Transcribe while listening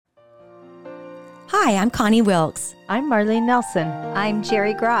Hi, I'm Connie Wilkes. I'm Marlene Nelson. I'm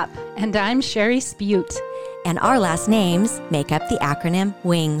Jerry Gropp. And I'm Sherry Spute. And our last names make up the acronym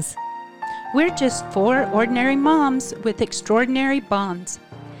WINGS. We're just four ordinary moms with extraordinary bonds.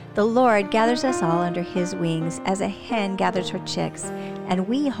 The Lord gathers us all under His wings as a hen gathers her chicks, and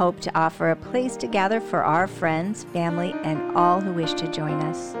we hope to offer a place to gather for our friends, family, and all who wish to join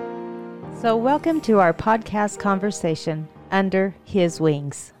us. So welcome to our podcast conversation, Under His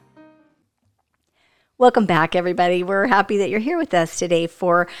Wings. Welcome back, everybody. We're happy that you're here with us today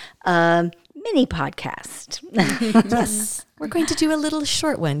for a mini podcast. Yes, we're going to do a little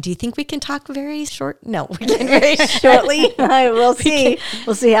short one. Do you think we can talk very short? No, we can very shortly. We'll see.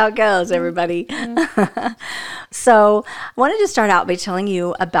 We'll see how it goes, everybody. So I wanted to start out by telling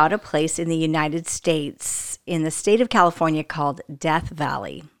you about a place in the United States, in the state of California, called Death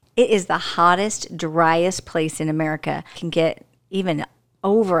Valley. It is the hottest, driest place in America. It can get even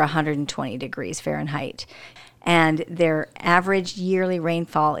over 120 degrees Fahrenheit. And their average yearly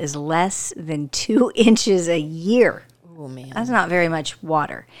rainfall is less than 2 inches a year. Oh, man. That's not very much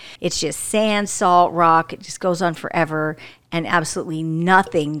water. It's just sand, salt, rock. It just goes on forever, and absolutely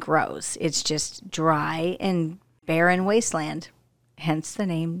nothing grows. It's just dry and barren wasteland, hence the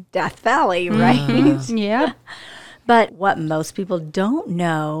name Death Valley, right? Yeah. But what most people don't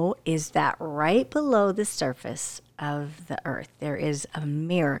know is that right below the surface of the earth, there is a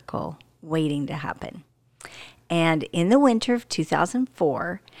miracle waiting to happen. And in the winter of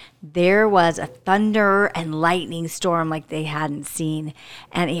 2004, there was a thunder and lightning storm like they hadn't seen.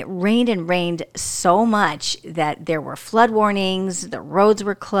 And it rained and rained so much that there were flood warnings, the roads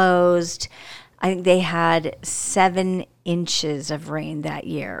were closed. I think they had 7 inches of rain that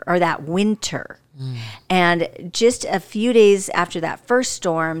year, or that winter. And just a few days after that first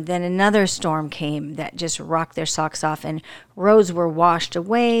storm, then another storm came that just rocked their socks off, and roads were washed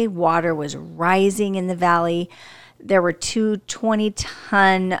away. Water was rising in the valley. There were 2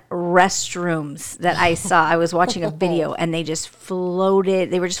 20-ton restrooms that I saw. I was watching a video, and they just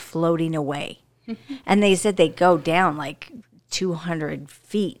floated. They were just floating away. And they said they'd go down like 200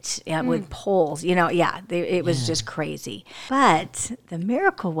 feet with poles, it was just crazy. But the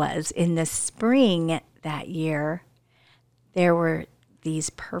miracle was in the spring that year, there were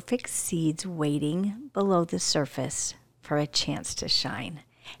these perfect seeds waiting below the surface for a chance to shine.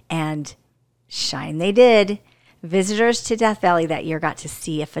 And shine they did. Visitors to Death Valley that year got to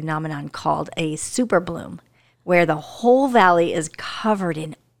see a phenomenon called a super bloom, where the whole valley is covered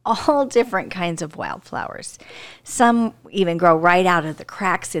in all different kinds of wildflowers. Some even grow right out of the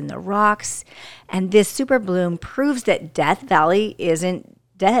cracks in the rocks. And this super bloom proves that Death Valley isn't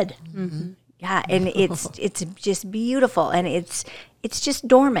dead. Mm-hmm. Yeah, and it's just beautiful, and it's just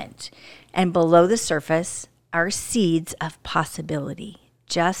dormant. And below the surface are seeds of possibility,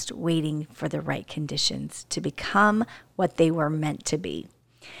 just waiting for the right conditions to become what they were meant to be.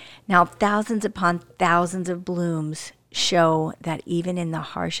 Now, thousands upon thousands of blooms show that even in the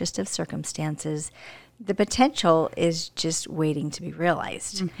harshest of circumstances, the potential is just waiting to be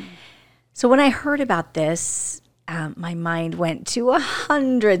realized. Mm-hmm. So when I heard about this, my mind went to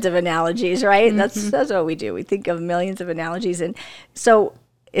hundreds of analogies, right? Mm-hmm. That's what we do. We think of millions of analogies. And so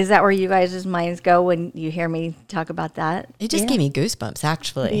is that where you guys' minds go when you hear me talk about that? It just gave me goosebumps,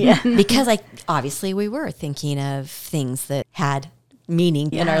 actually. Yeah. Because obviously we were thinking of things that had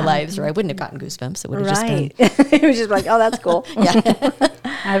meaning in our lives, or I wouldn't have gotten goosebumps. It would have just been. It was just like, oh, that's cool. Yeah.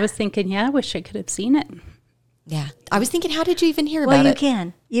 I was thinking, I wish I could have seen it. Yeah. I was thinking, how did you even hear about it? Well, you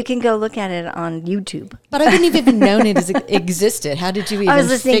can. You can go look at it on YouTube. But I wouldn't have even known it existed. How did you even I was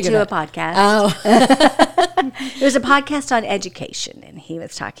listening to a podcast. Oh. It was a podcast on education, and he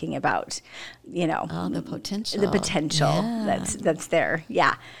was talking about, the potential. The potential that's there.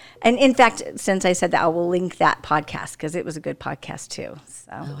 Yeah. And in fact, since I said that, I will link that podcast because it was a good podcast too.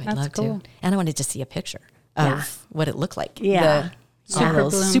 So I'd love to. And I wanted to see a picture of what it looked like. Yeah.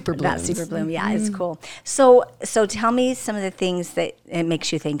 Super bloom. That super bloom. Yeah, it's cool. So tell me some of the things that it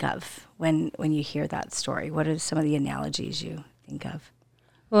makes you think of when you hear that story. What are some of the analogies you think of?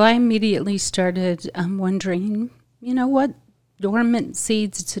 Well, I immediately started wondering, what dormant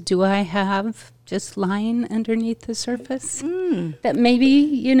seeds do I have just lying underneath the surface? That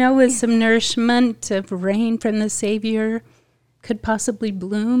maybe, with some nourishment of rain from the Savior could possibly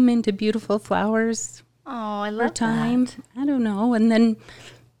bloom into beautiful flowers. Oh, I love time. That. I don't know. And then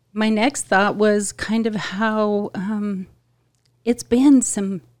my next thought was kind of how it's been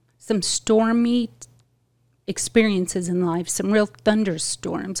some stormy experiences in life, some real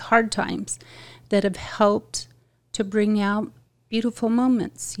thunderstorms, hard times that have helped to bring out beautiful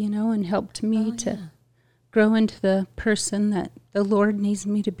moments, and helped me to grow into the person that the Lord needs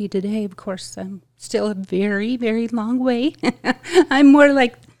me to be today. Of course, I'm still a very, very long way. I'm more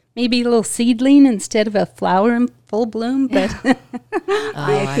like maybe a little seedling instead of a flower in full bloom, but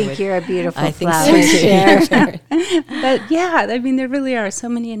I think you're a beautiful I think flower. so too. Cher. but yeah, I mean, there really are so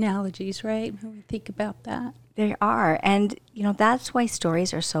many analogies, right? When we think about that. They are. And, that's why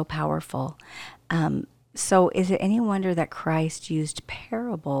stories are so powerful. So is it any wonder that Christ used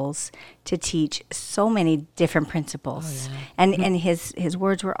parables to teach so many different principles? And his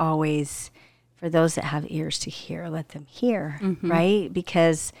words were always, for those that have ears to hear, let them hear, right?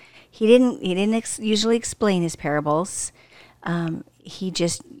 Because he didn't usually explain his parables. He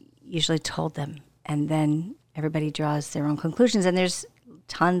just usually told them, and then everybody draws their own conclusions. And there's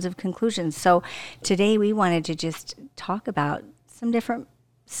tons of conclusions. So today we wanted to just talk about some different,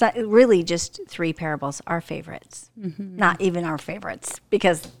 really just 3 parables, our favorites. Not even our favorites,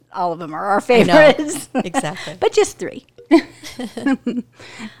 because all of them are our favorites. Exactly. But just 3.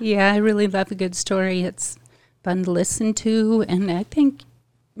 Yeah, I really love a good story. It's fun to listen to, and I think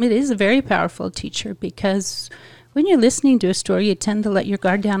it is a very powerful teacher, because when you're listening to a story, you tend to let your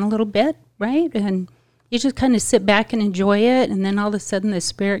guard down a little bit, right? And you just kind of sit back and enjoy it, and then all of a sudden the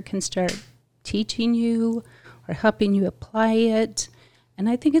Spirit can start teaching you or helping you apply it. And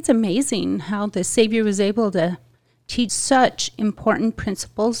I think it's amazing how the Savior was able to teach such important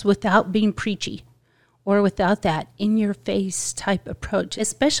principles without being preachy or without that in-your-face type approach,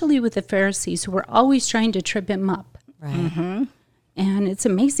 especially with the Pharisees who were always trying to trip him up. Right. And it's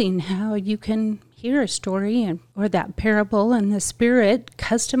amazing how you can hear a story or that parable, and the Spirit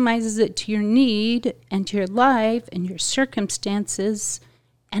customizes it to your need and to your life and your circumstances,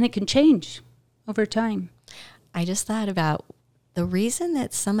 and it can change over time. I just thought about the reason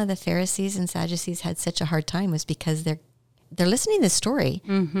that some of the Pharisees and Sadducees had such a hard time was because they're listening to the story,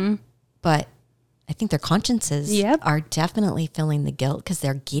 but I think their consciences are definitely feeling the guilt because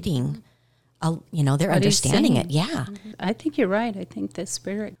they're getting, they're understanding it. Yeah. I think you're right. I think the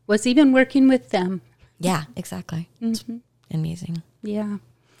Spirit was even working with them. Yeah, exactly. It's amazing. Yeah.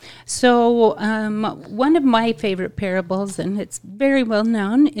 So one of my favorite parables, and it's very well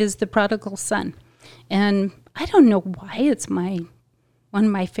known, is the prodigal son. And I don't know why it's one of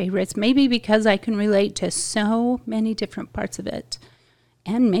my favorites. Maybe because I can relate to so many different parts of it.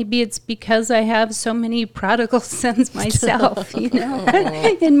 And maybe it's because I have so many prodigal sons myself,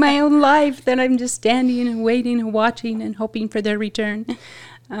 in my own life, that I'm just standing and waiting and watching and hoping for their return.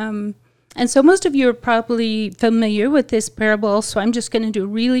 And so most of you are probably familiar with this parable, so I'm just going to do a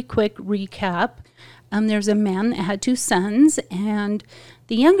really quick recap. There's a man that had 2 sons, and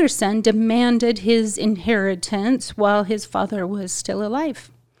the younger son demanded his inheritance while his father was still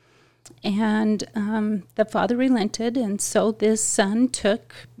alive. And the father relented, and so this son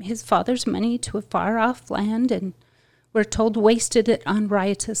took his father's money to a far-off land and, we're told, wasted it on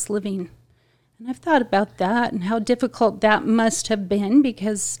riotous living. And I've thought about that and how difficult that must have been,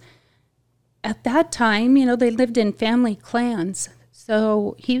 because at that time, they lived in family clans.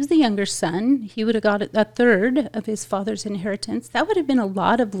 So he was the younger son. He would have got a third of his father's inheritance. That would have been a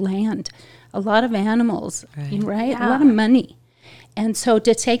lot of land, a lot of animals, right? Yeah. A lot of money. And so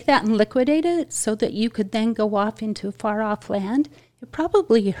to take that and liquidate it so that you could then go off into a far-off land, it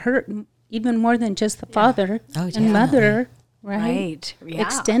probably hurt even more than just the father and mother, right? Yeah.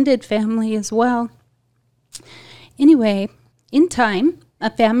 Extended family as well. Anyway, in time, a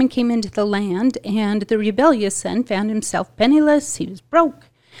famine came into the land, and the rebellious son found himself penniless. He was broke,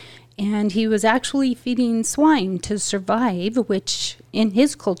 and he was actually feeding swine to survive, which in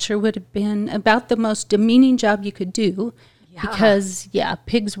his culture would have been about the most demeaning job you could do. Because,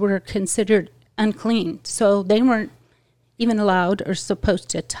 pigs were considered unclean, so they weren't even allowed or supposed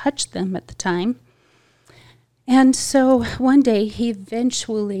to touch them at the time. And so one day he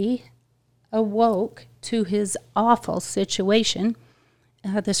eventually awoke to his awful situation.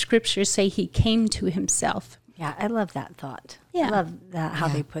 The scriptures say he came to himself. Yeah, I love that thought. Yeah. I love that, how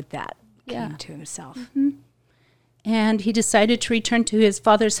they put that, came to himself. And he decided to return to his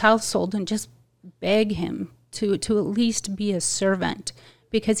father's household and just beg him to at least be a servant,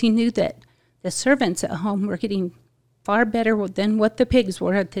 because he knew that the servants at home were getting far better than what the pigs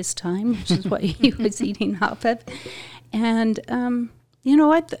were at this time, which is what he was eating off of. And,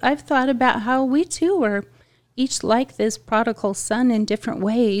 I've thought about how we too are each like this prodigal son in different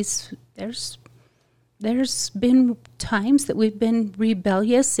ways. There's been times that we've been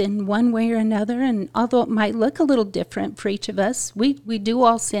rebellious in one way or another, and although it might look a little different for each of us, we do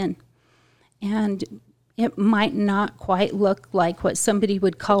all sin. And it might not quite look like what somebody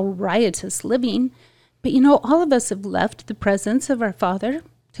would call riotous living, but all of us have left the presence of our Father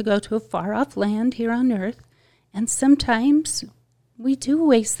to go to a far-off land here on earth, and sometimes we do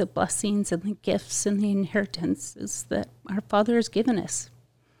waste the blessings and the gifts and the inheritances that our Father has given us.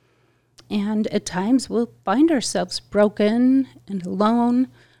 And at times we'll find ourselves broken and alone,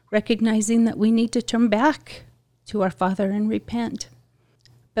 recognizing that we need to turn back to our Father and repent.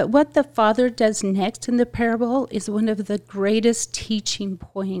 But what the Father does next in the parable is one of the greatest teaching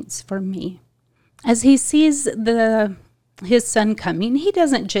points for me. As he sees his son coming, he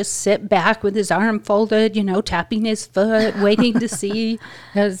doesn't just sit back with his arm folded, tapping his foot, waiting to see,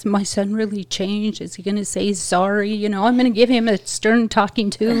 has my son really changed? Is he going to say sorry? I'm going to give him a stern talking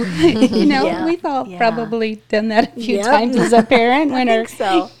to. We've all probably done that a few times as a parent when our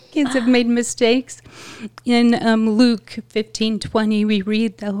kids have made mistakes. In Luke 15:20, we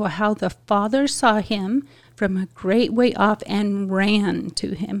read how the father saw him from a great way off and ran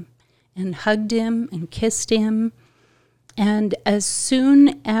to him and hugged him and kissed him. And as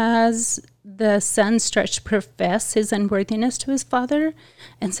soon as the son starts to profess his unworthiness to his father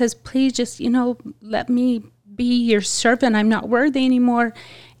and says, please just, let me be your servant. I'm not worthy anymore.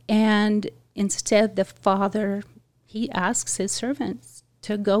 And instead, the father, he asks his servants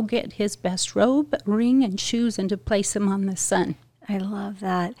to go get his best robe, ring, and shoes and to place them on the son. I love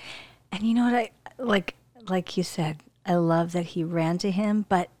that. And you know what, like you said, I love that he ran to him.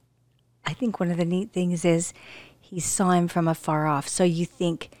 But I think one of the neat things is he saw him from afar off. So you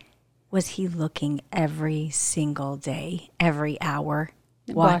think, was he looking every single day, every hour,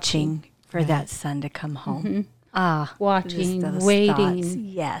 watching for that son to come home? Watching, waiting. Thoughts.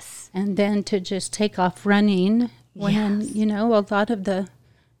 Yes. And then to just take off running when, a lot of the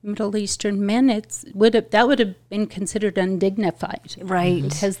Middle Eastern men, that would have been considered undignified. Right.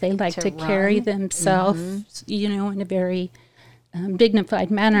 Because they like to carry themselves, in a very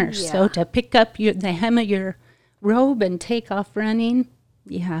dignified manner. Yeah. So to pick up the hem of your robe and take off running,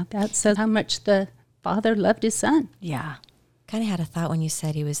 that says how much the father loved his son. Yeah. Kind of had a thought when you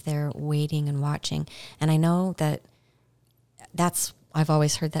said he was there waiting and watching. And I know I've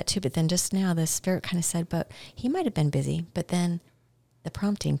always heard that too, but then just now the Spirit kind of said, but he might have been busy, but then the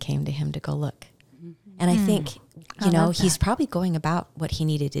prompting came to him to go look. Mm-hmm. And I think, he's probably going about what he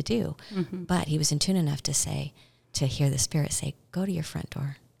needed to do, but he was in tune enough to hear the Spirit say, go to your front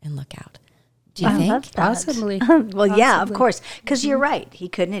door and look out. Do you think? Possibly. Well, yeah, of course. Because you're right. He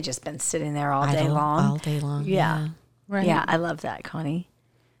couldn't have just been sitting there all day long. All day long. Yeah. Right. Yeah, I love that, Connie.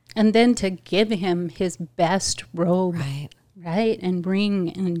 And then to give him his best robe. Right. And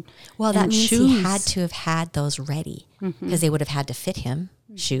ring and that and means shoes. he had to have had those ready because they would have had to fit him,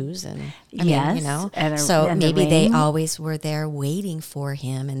 shoes and so maybe they always were there waiting for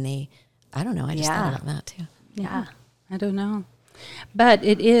him, and I don't know. I just thought about that too. Yeah. I don't know. But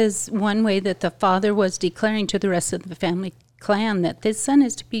it is one way that the father was declaring to the rest of the family clan that this son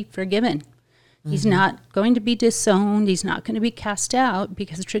is to be forgiven. He's not going to be disowned. He's not going to be cast out,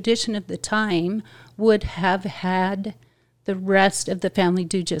 because the tradition of the time would have had the rest of the family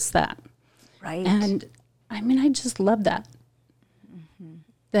do just that. Right. And I just love that.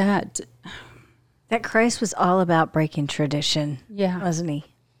 That Christ was all about breaking tradition. Yeah. Wasn't he?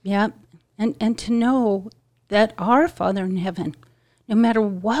 Yeah. And to know that our Father in heaven, no matter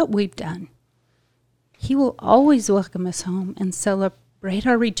what we've done, he will always welcome us home and celebrate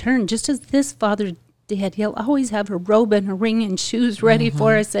our return, just as this Father did. He'll always have a robe and a ring and shoes ready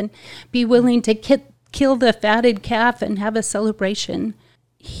for us and be willing to kill the fatted calf and have a celebration.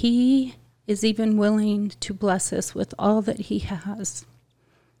 He is even willing to bless us with all that he has.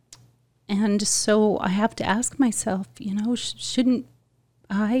 And so I have to ask myself, shouldn't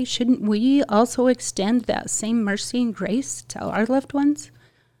we also extend that same mercy and grace to our loved ones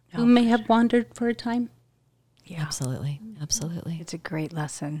who may have wandered for a time? Yeah. Absolutely. It's a great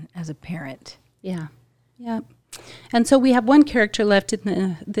lesson as a parent. Yeah. Yeah. And so we have one character left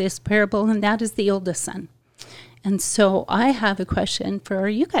in this parable, and that is the oldest son. And so I have a question for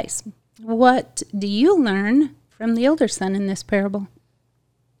you guys. What do you learn from the older son in this parable?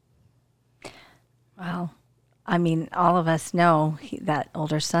 Well, all of us know that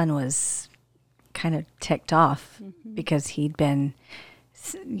older son was kind of ticked off because he'd been,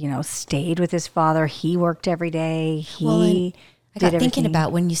 stayed with his father. He worked every day. I got thinking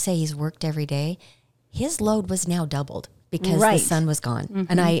about when you say he's worked every day, his load was now doubled because the son was gone.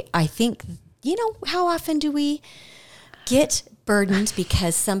 And I think, how often do we get burdened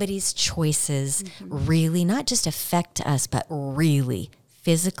because somebody's choices really not just affect us, but really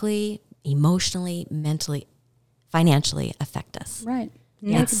physically, emotionally, mentally, financially affect us. Right.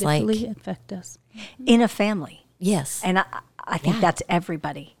 Negatively affect us. In a family. Yes. And I think that's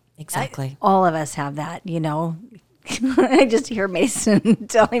everybody. Exactly. All of us have that, I just hear Mason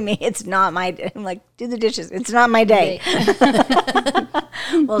telling me it's not my day. I'm like, do the dishes. It's not my day.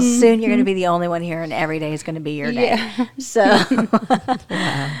 Well, soon you're going to be the only one here, and every day is going to be your day. Yeah. So,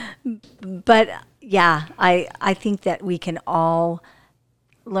 but yeah, I think that we can all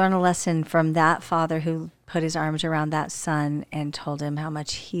learn a lesson from that father who put his arms around that son and told him how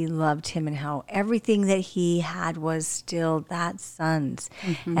much he loved him and how everything that he had was still that son's.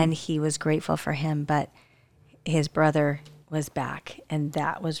 And he was grateful for him, but his brother was back, and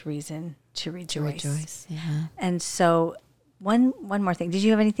that was reason to rejoice. Yeah. And so one more thing. Did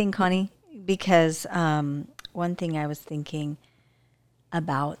you have anything, Connie? Because one thing I was thinking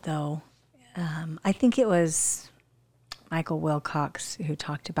about, though, I think it was Michael Wilcox who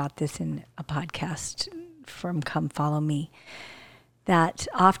talked about this in a podcast from Come Follow Me, that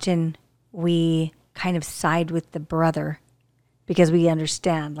often we kind of side with the brother because we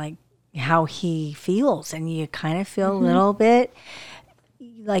understand, like, how he feels, and you kind of feel a little bit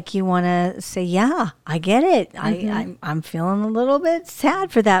like you want to say, yeah, I get it. I'm feeling a little bit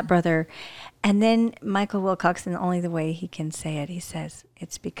sad for that brother. And then Michael Wilcox, and only the way he can say it, he says,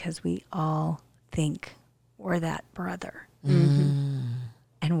 it's because we all think we're that brother.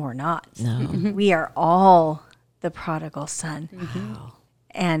 And we're not. No. We are all the prodigal son. Wow.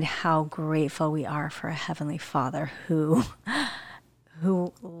 And how grateful we are for a Heavenly Father who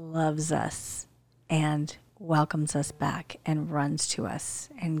loves us and welcomes us back and runs to us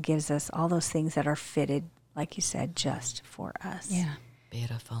and gives us all those things that are fitted, like you said, just for us. Yeah.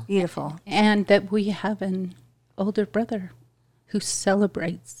 Beautiful. Beautiful. And that we have an older brother who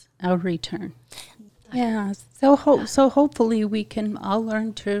celebrates our return. Yeah. So hopefully we can all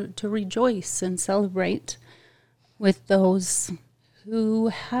learn to rejoice and celebrate with those who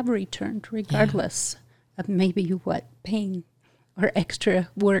have returned, regardless of maybe what pain or extra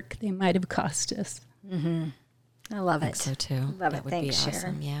work they might have cost us. I love I it. think so too. Love that it. would Thanks, be awesome.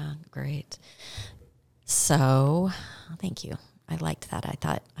 Sharon. Yeah, great. So, thank you. I liked that. I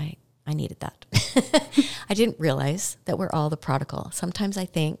thought I needed that. I didn't realize that we're all the prodigal. Sometimes I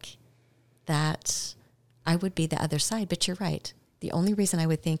think that I would be the other side, but you're right. The only reason I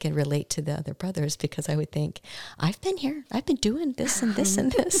would think and relate to the other brothers because I would think, I've been here. I've been doing this and this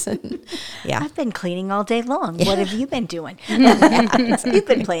and this. And yeah. I've been cleaning all day long. What have you been doing? You've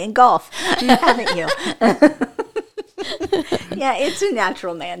been playing golf, haven't you? Yeah, it's a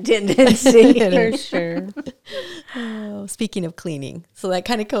natural man tendency. For sure. Oh, speaking of cleaning, so that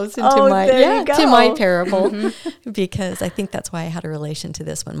kind of goes into to my parable because I think that's why I had a relation to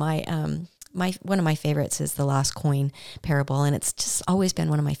this one. One of my favorites is the Lost Coin parable, and it's just always been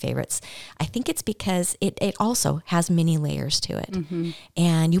one of my favorites. I think it's because it also has many layers to it,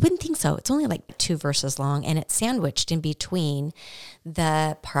 and you wouldn't think so. It's only like 2 verses long, and it's sandwiched in between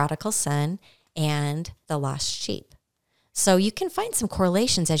the prodigal son and the lost sheep. So you can find some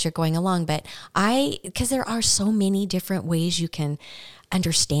correlations as you're going along, but because there are so many different ways you can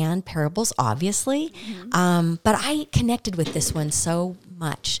understand parables, obviously, but I connected with this one so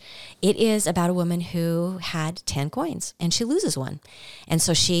much. It is about a woman who had 10 coins, and she loses one. And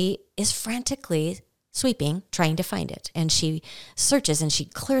so she is frantically sweeping, trying to find it. And she searches and she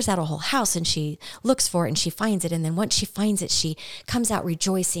clears out a whole house and she looks for it and she finds it. And then once she finds it, she comes out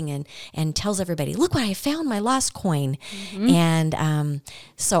rejoicing and tells everybody, look what I found, my lost coin. And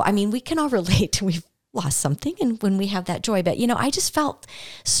so, I mean, we can all relate. We've lost something and when we have that joy. But, I just felt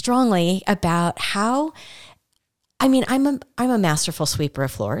strongly about how, I mean, I'm a masterful sweeper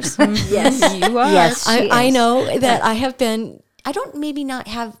of floors. Yes, you are. Yes, I know that I have been, I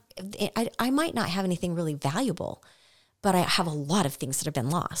might not have anything really valuable, but I have a lot of things that have been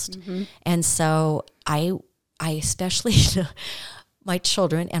lost. And so I especially, my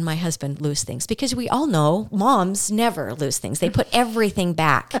children and my husband lose things because we all know moms never lose things. They put everything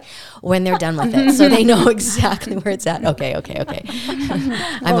back when they're done with it. So they know exactly where it's at. Okay.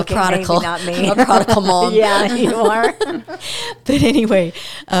 I'm a prodigal. Maybe not me. I'm a prodigal mom. Yeah, you are. But anyway,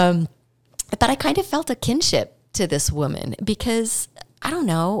 but I kind of felt a kinship to this woman because, I don't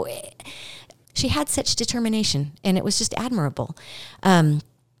know, she had such determination and it was just admirable.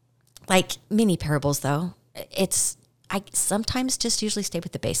 Like many parables though, I sometimes just usually stay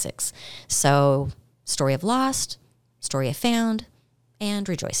with the basics. So story of lost, story of found, and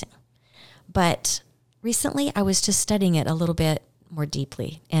rejoicing. But recently I was just studying it a little bit more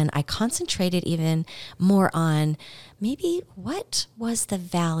deeply and I concentrated even more on maybe what was the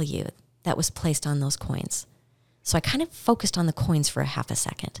value that was placed on those coins. So I kind of focused on the coins for a half a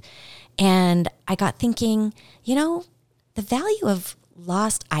second. And I got thinking, the value of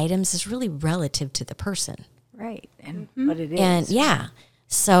lost items is really relative to the person. Right. And what it is. And yeah.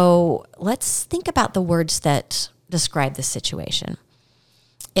 So let's think about the words that describe the situation.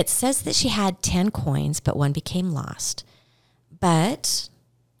 It says that she had 10 coins, but one became lost. But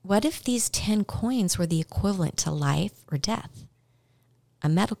what if these 10 coins were the equivalent to life or death? A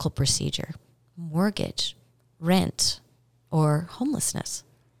medical procedure, mortgage, rent, or homelessness,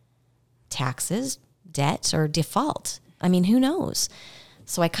 taxes, debt, or default. I mean, who knows?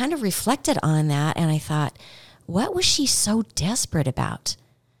 So I kind of reflected on that, and I thought, what was she so desperate about?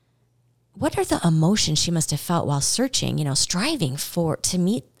 What are the emotions she must have felt while searching, striving to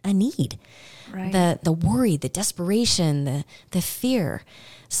meet a need? Right. The worry, the desperation, the fear.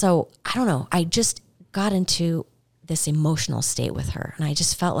 So I don't know. I just got into this emotional state with her, and I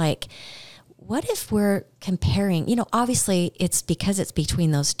just felt like, what if we're comparing, obviously it's because it's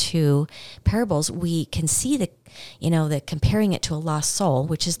between those two parables, we can see the comparing it to a lost soul,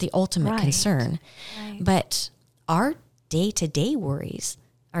 which is the ultimate concern. Right. But our day-to-day worries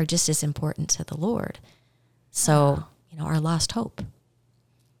are just as important to the Lord. So, our lost hope.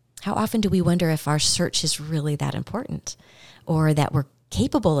 How often do we wonder if our search is really that important, or that we're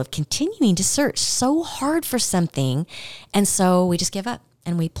capable of continuing to search so hard for something, and so we just give up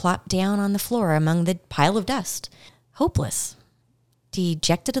and we plop down on the floor among the pile of dust, hopeless,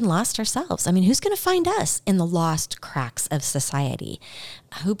 dejected and lost ourselves. I mean, who's going to find us in the lost cracks of society?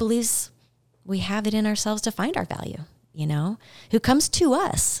 Who believes we have it in ourselves to find our value? Who comes to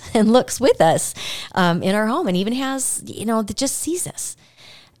us and looks with us in our home and even has, that just sees us,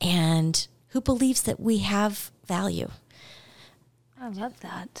 and who believes that we have value. I love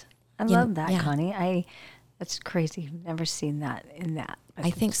that. I love that, Connie. That's crazy. I've never seen that in that. I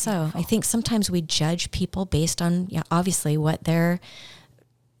think so. Beautiful. I think sometimes we judge people based on, obviously what they're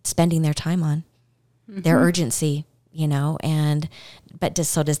spending their time on, their urgency, but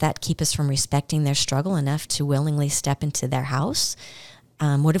does that keep us from respecting their struggle enough to willingly step into their house?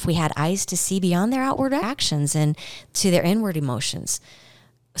 What if we had eyes to see beyond their outward actions and to their inward emotions?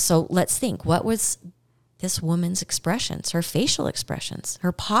 So let's think, what was this woman's expressions, her facial expressions,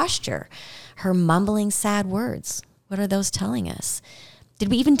 her posture, her mumbling sad words? What are those telling us? Did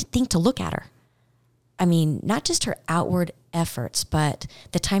we even think to look at her? I mean, not just her outward efforts, but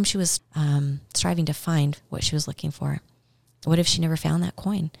the time she was striving to find what she was looking for. What if she never found that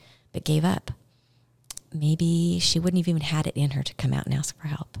coin, but gave up? Maybe she wouldn't have even had it in her to come out and ask for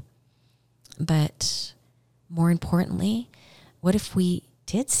help. But more importantly, what if we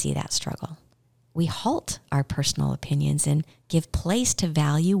did see that struggle? We halt our personal opinions and give place to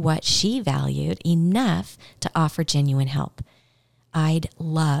value what she valued enough to offer genuine help. I'd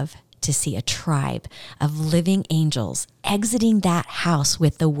love to see a tribe of living angels exiting that house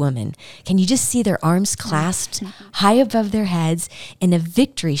with the woman. Can you just see their arms clasped high above their heads in a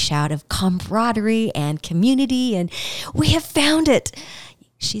victory shout of camaraderie and community? And we have found it.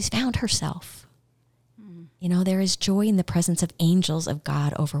 She's found herself. There is joy in the presence of angels of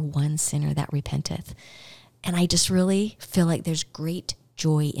God over one sinner that repenteth. And I just really feel like there's great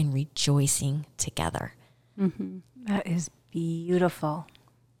joy in rejoicing together. Mm-hmm. That is beautiful.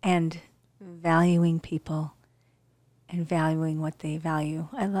 And valuing people and valuing what they value.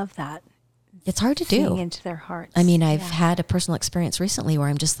 I love that. It's hard to Seeing do. into their hearts. I mean, I've had a personal experience recently where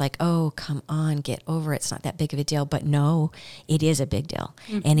I'm just like, oh, come on, get over it. It's not that big of a deal. But no, it is a big deal.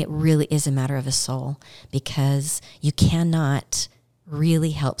 Mm-hmm. And it really is a matter of a soul, because you cannot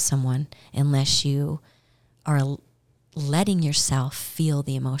really help someone unless you are letting yourself feel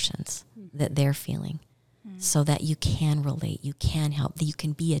the emotions that they're feeling, so that you can relate, you can help, that you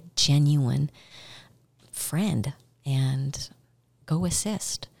can be a genuine friend and go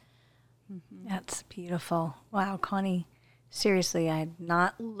assist. That's beautiful. Wow, Connie. Seriously, I had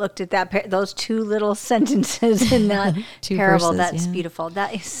not looked at that those two little sentences in that parable. Verses, that's beautiful.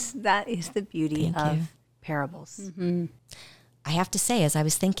 That is the beauty of parables. Mm-hmm. I have to say, as I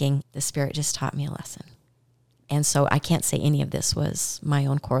was thinking, the Spirit just taught me a lesson. And so I can't say any of this was my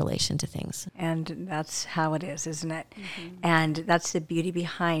own correlation to things. And that's how it is, isn't it? Mm-hmm. And that's the beauty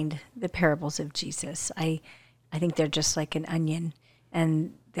behind the parables of Jesus. I think they're just like an onion,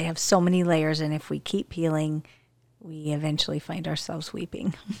 and they have so many layers, and if we keep peeling, we eventually find ourselves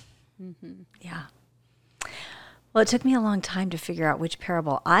weeping. Mm-hmm. Yeah. Well, it took me a long time to figure out which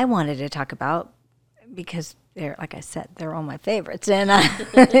parable I wanted to talk about, because they're, like I said, they're all my favorites.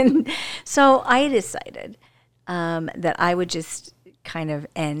 And so I decided that I would just kind of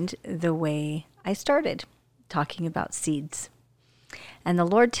end the way I started, talking about seeds. And the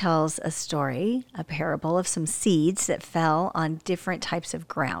Lord tells a story, a parable of some seeds that fell on different types of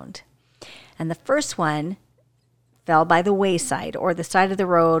ground. And the first one fell by the wayside, or the side of the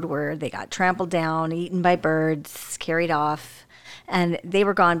road where they got trampled down, eaten by birds, carried off. and they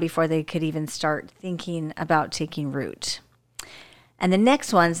were gone before they could even start thinking about taking root. And the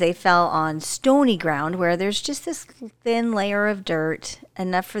next ones, they fell on stony ground where there's just this thin layer of dirt,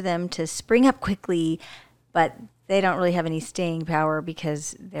 enough for them to spring up quickly, but they don't really have any staying power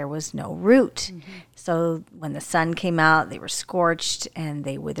because there was no root. Mm-hmm. So when the sun came out, they were scorched and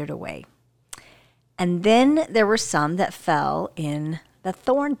they withered away. And then there were some that fell in the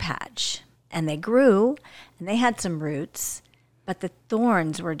thorn patch, and they grew and they had some roots, but the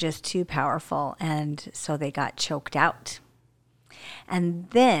thorns were just too powerful, and so they got choked out. And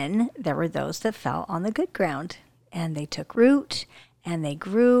then there were those that fell on the good ground, and they took root and they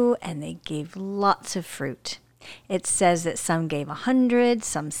grew and they gave lots of fruit. It says that some gave 100,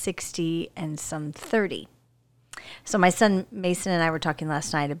 some 60, and some 30. So my son Mason and I were talking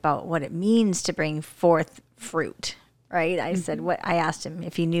last night about what it means to bring forth fruit, right? I said, I asked him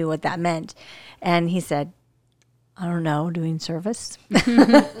if he knew what that meant. And he said, I don't know, doing service.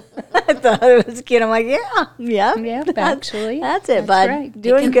 I thought it was cute. I'm like, yeah, actually. That's it, bud. Right.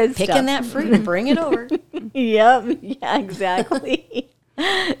 Doing good stuff. Picking that fruit and bring it over. Yep. Yeah, exactly.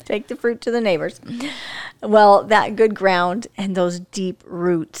 Take the fruit to the neighbors. Well, that good ground and those deep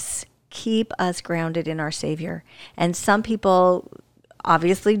roots keep us grounded in our Savior. And some people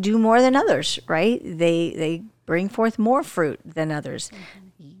obviously do more than others, right? They bring forth more fruit than others. Mm-hmm.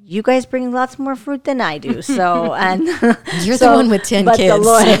 You guys bring lots more fruit than I do. So, and you're the one with 10 kids.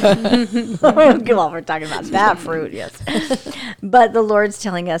 The Lord, well, we're talking about that fruit, yes. But the Lord's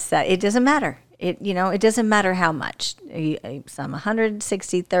telling us that it doesn't matter. It doesn't matter how much. Some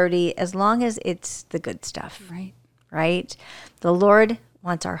 160, 30, as long as it's the good stuff. Right? The Lord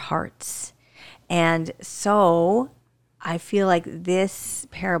wants our hearts. And so I feel like this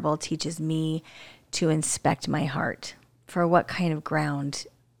parable teaches me to inspect my heart for what kind of ground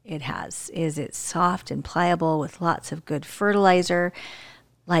it has. Is it soft and pliable with lots of good fertilizer,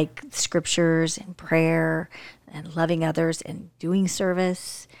 like scriptures and prayer and loving others and doing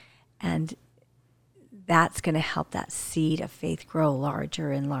service? And that's going to help that seed of faith grow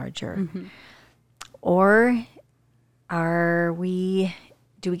larger and larger. Mm-hmm. Or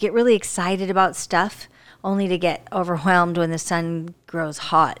do we get really excited about stuff only to get overwhelmed when the sun grows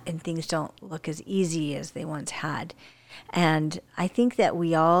hot and things don't look as easy as they once had? And I think that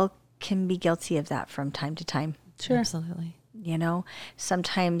we all can be guilty of that from time to time. Sure. Absolutely.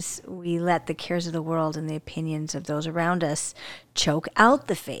 Sometimes we let the cares of the world and the opinions of those around us choke out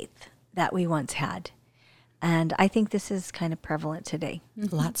the faith that we once had. And I think this is kind of prevalent today.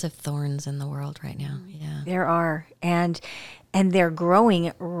 Mm-hmm. Lots of thorns in the world right now. Yeah. There are. And they're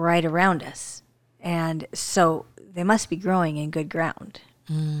growing right around us. And so they must be growing in good ground.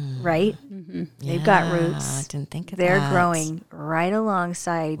 Right? Mm-hmm. They've got roots. I didn't think of They're that. growing right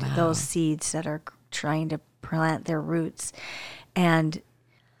alongside those seeds that are trying to plant their roots. And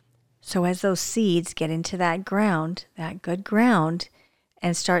so as those seeds get into that ground, that good ground,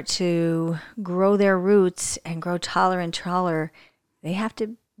 and start to grow their roots and grow taller and taller, they have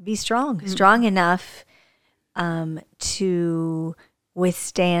to be strong enough to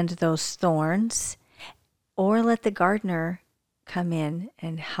withstand those thorns, or let the gardener come in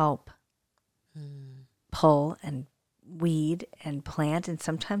and help pull and weed and plant. And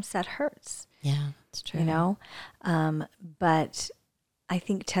sometimes that hurts. Yeah, it's true. But I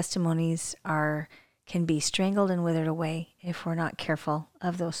think testimonies can be strangled and withered away if we're not careful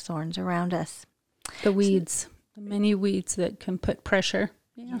of those thorns around us. The weeds, the many weeds that can put pressure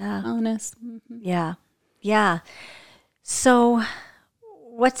on us. Mm-hmm. Yeah. So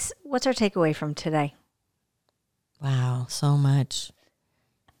what's our takeaway from today? Wow, so much.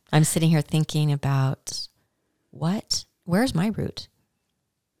 I'm sitting here thinking about where's my root?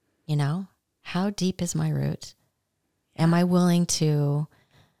 How deep is my root? Yeah. Am I willing to,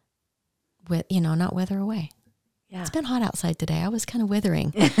 not wither away? Yeah. It's been hot outside today. I was kind of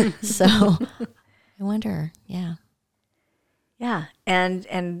withering. So I wonder, yeah. Yeah.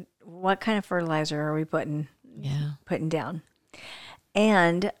 And what kind of fertilizer are we putting down?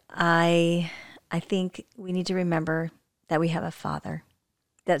 And I think we need to remember that we have a Father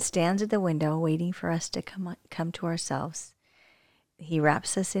that stands at the window waiting for us to come to ourselves. He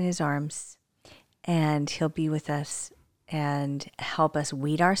wraps us in his arms, and he'll be with us and help us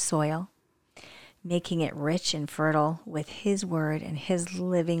weed our soil, making it rich and fertile with his word and his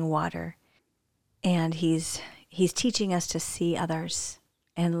living water. And he's teaching us to see others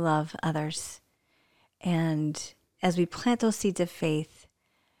and love others. And as we plant those seeds of faith,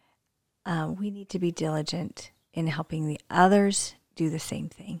 we need to be diligent in helping the others do the same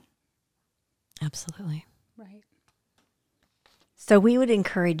thing. Absolutely. Right. So we would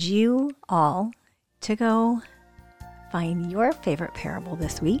encourage you all to go find your favorite parable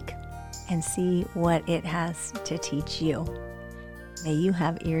this week and see what it has to teach you. May you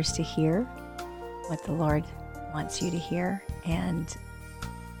have ears to hear what the Lord wants you to hear. And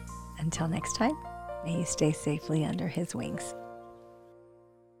until next time, may you stay safely under His wings.